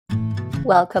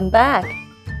Welcome back.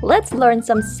 Let's learn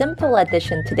some simple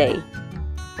addition today.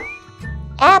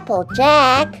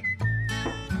 Applejack,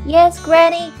 Yes,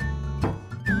 Granny?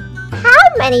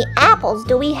 how many apples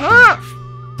do we have?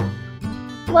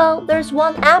 Well, there's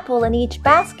one apple in each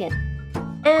basket.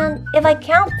 And if I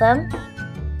count them,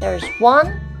 there's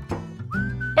 1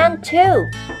 and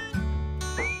 2.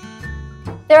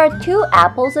 There are 2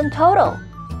 apples in total.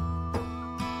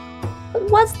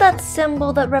 What's that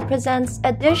symbol that represents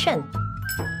addition?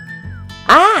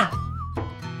 Ah!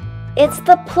 It's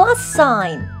the plus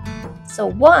sign. So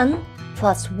 1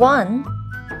 plus 1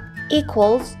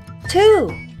 equals 2.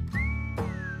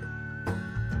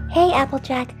 Hey,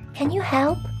 Applejack, can you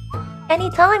help?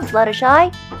 Anytime,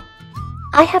 Fluttershy.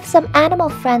 I have some animal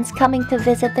friends coming to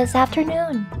visit this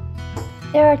afternoon.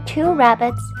 There are 2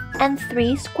 rabbits and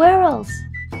 3 squirrels.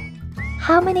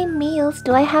 How many meals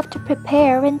do I have to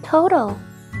prepare in total?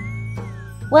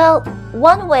 Well,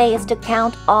 one way is to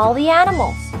count all the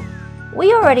animals.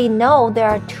 We already know there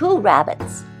are 2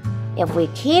 rabbits. If we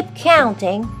keep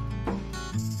counting,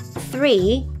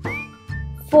 3,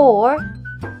 4,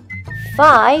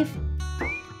 5,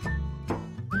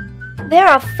 there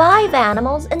are 5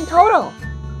 animals in total.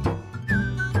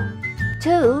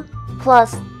 2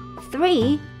 plus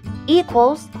 3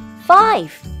 equals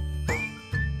 5.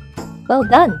 Well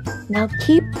done. Now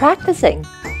keep practicing.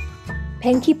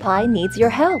 Pinkie Pie needs your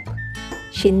help.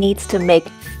 She needs to make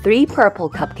 3 purple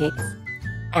cupcakes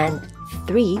and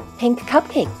 3 pink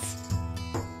cupcakes.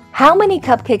 How many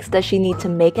cupcakes does she need to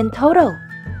make in total?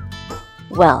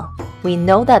 Well, we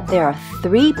know that there are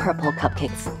 3 purple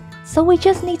cupcakes, so we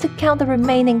just need to count the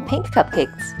remaining pink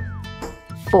cupcakes.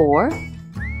 4,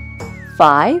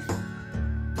 5,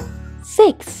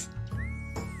 6.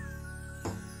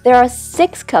 There are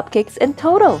 6 cupcakes in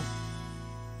total.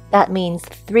 That means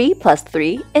 3 plus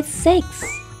 3 is 6.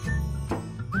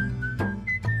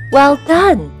 Well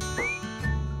done!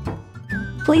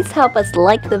 Please help us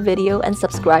like the video and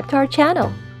subscribe to our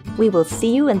channel. We will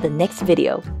see you in the next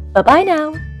video. Bye-bye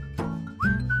now!